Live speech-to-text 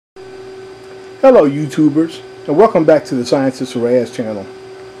Hello YouTubers, and welcome back to the Scientist Raz channel.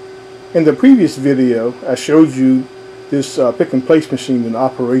 In the previous video I showed you this pick and place machine in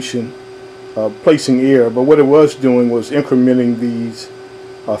operation, placing air, but what it was doing was incrementing these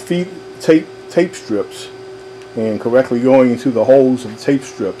tape strips and correctly going into the holes of the tape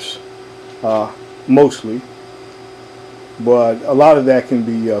strips, mostly, but a lot of that can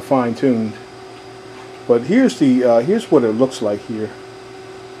be fine-tuned. But here's what it looks like here.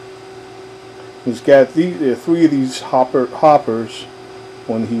 It's got three of these hoppers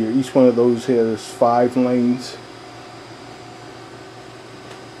on here. Each one of those has 5 lanes.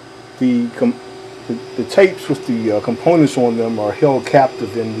 The tapes with the components on them are held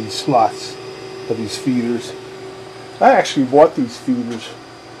captive in these slots of these feeders. I actually bought these feeders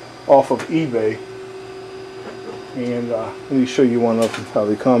off of eBay, and let me show you one of them, how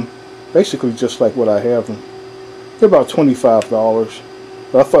they come. Basically just like what I have them. They're about $25.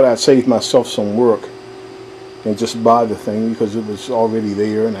 But I thought I'd save myself some work and just buy the thing because it was already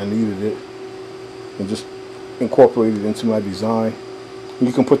there and I needed it, and just incorporate it into my design. And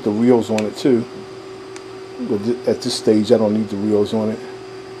you can put the reels on it too, but at this stage I don't need the reels on it.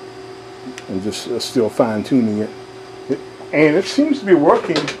 I'm just still fine-tuning it, and it seems to be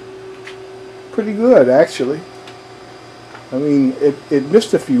working pretty good actually. I mean, it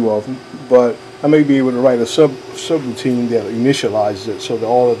missed a few of them, but I may be able to write a subroutine that initializes it so that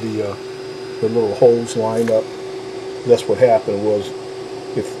all of the little holes line up. That's what happened was,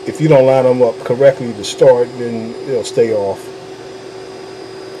 if you don't line them up correctly to start, then they'll stay off.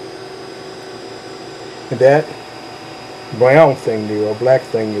 And that brown thing there, or black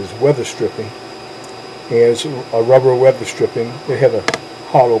thing, is weather stripping, and it's a rubber weather stripping. It had a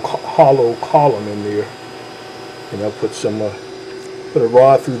hollow column in there, and I put a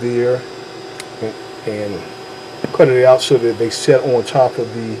rod through there and cut it out so that they set on top of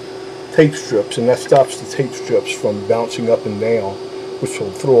the tape strips, and that stops the tape strips from bouncing up and down, which will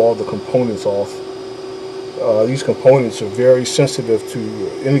throw all the components off. These components are very sensitive to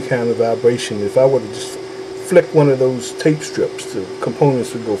any kind of vibration. If I were to just flick one of those tape strips, the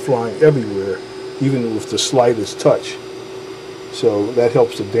components would go flying everywhere, even with the slightest touch. So that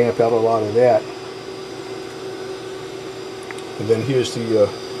helps to damp out a lot of that. And then here's the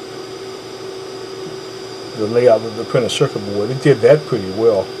layout of the printed circuit board. It did that pretty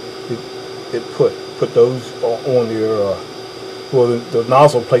well. It put those on there. Well, the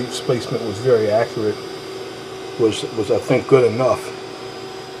nozzle placement was very accurate. Was I think good enough.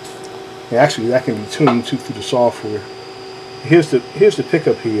 And actually, that can be tuned to through the software. Here's the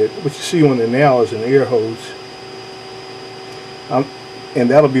pickup head. What you see on there now is an air hose. And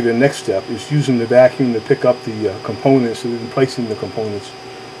that'll be the next step, is using the vacuum to pick up the components and then placing the components.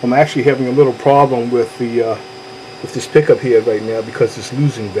 I'm actually having a little problem with this pickup head right now because it's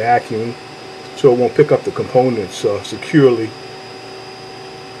losing vacuum, so it won't pick up the components securely.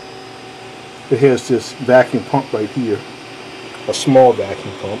 It has this vacuum pump right here, a small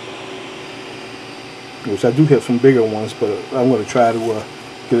vacuum pump, which I do have some bigger ones, but I'm going to try to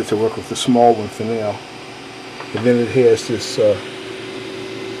get it to work with the small one for now. And then it has this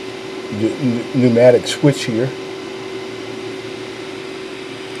pneumatic switch here,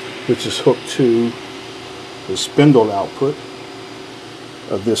 which is hooked to the spindle output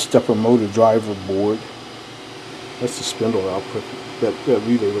of this stepper motor driver board. That's the spindle output, that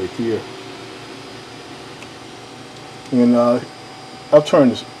relay right there. And I'll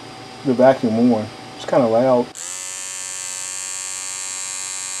turn the vacuum on. It's kind of loud.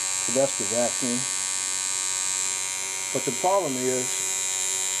 So that's the vacuum. But the problem is,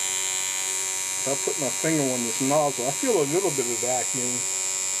 if I put my finger on this nozzle, I feel a little bit of vacuum.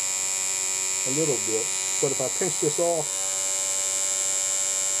 A little bit, but if I pinch this off,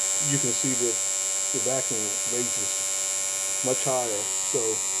 you can see that the vacuum raises much higher. So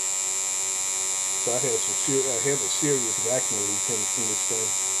I have a serious vacuum leak in this thing,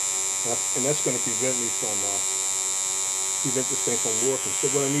 and that's going to prevent this thing from working.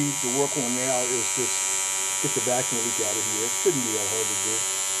 So what I need to work on now is just get the vacuum leak out of here. It shouldn't be that hard to do.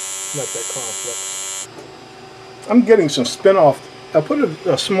 Not that complex. I'm getting some spin-off. I put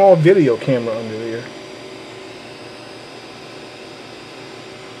a small video camera under there,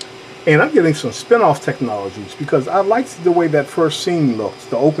 and I'm getting some spin-off technologies because I liked the way that first scene looked,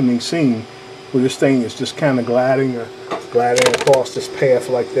 the opening scene, where this thing is just kind of gliding across this path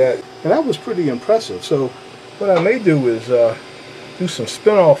like that, and that was pretty impressive. So what I may do is do some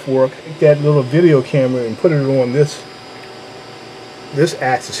spin-off work, get that little video camera and put it on this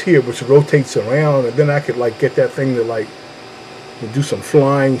axis here, which rotates around, and then I could get that thing to do some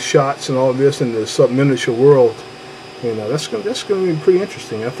flying shots and all this in the sub-miniature world. And that's going to be pretty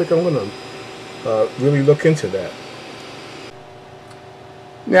interesting. I think I'm going to really look into that.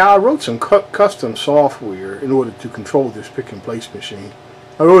 Now, I wrote some custom software in order to control this pick and place machine.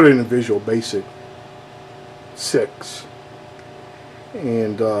 I wrote it in Visual Basic 6,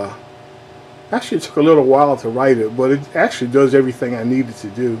 and actually it took a little while to write it, but it actually does everything I needed to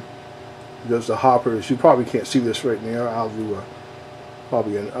do. It does the hoppers. You probably can't see this right now. I'll do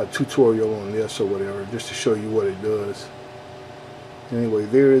probably a tutorial on this or whatever, just to show you what it does. Anyway,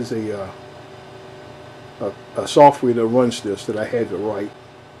 there is a software that runs this that I had to write.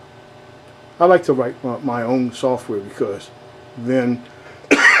 I like to write my own software because then,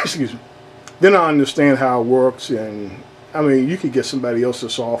 excuse me, then I understand how it works. And I mean, you could get somebody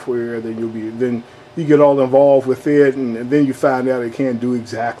else's software, then you get all involved with it, and then you find out it can't do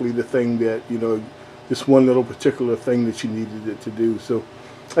exactly the thing that, you know, this one little particular thing that you needed it to do. So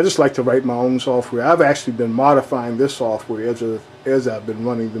I just like to write my own software. I've actually been modifying this software as I've been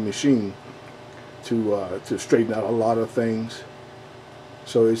running the machine to straighten out a lot of things.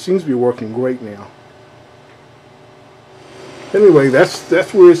 So it seems to be working great now. Anyway,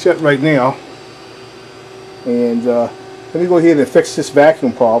 that's where it's at right now. And let me go ahead and fix this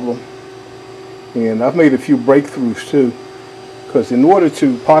vacuum problem. And I've made a few breakthroughs too, because in order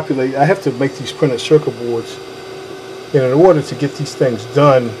to populate, I have to make these printed circuit boards. And in order to get these things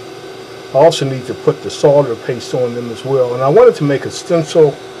done, I also need to put the solder paste on them as well. And I wanted to make a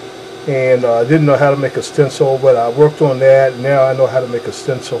stencil, and I didn't know how to make a stencil, but I worked on that, and now I know how to make a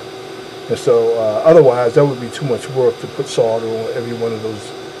stencil. And so otherwise that would be too much work to put solder on every one of those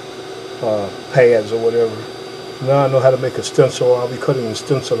pads or whatever. Now I know how to make a stencil. I'll be cutting the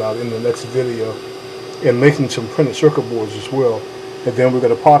stencil out in the next video and making some printed circuit boards as well. And then we're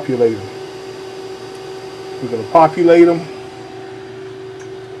going to populate them. We're going to populate them.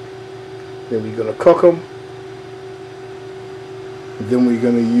 Then we're going to cook them. And then we're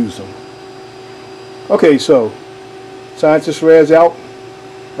going to use them. Okay, so Scientist Raz out.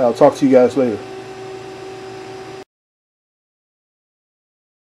 I'll talk to you guys later.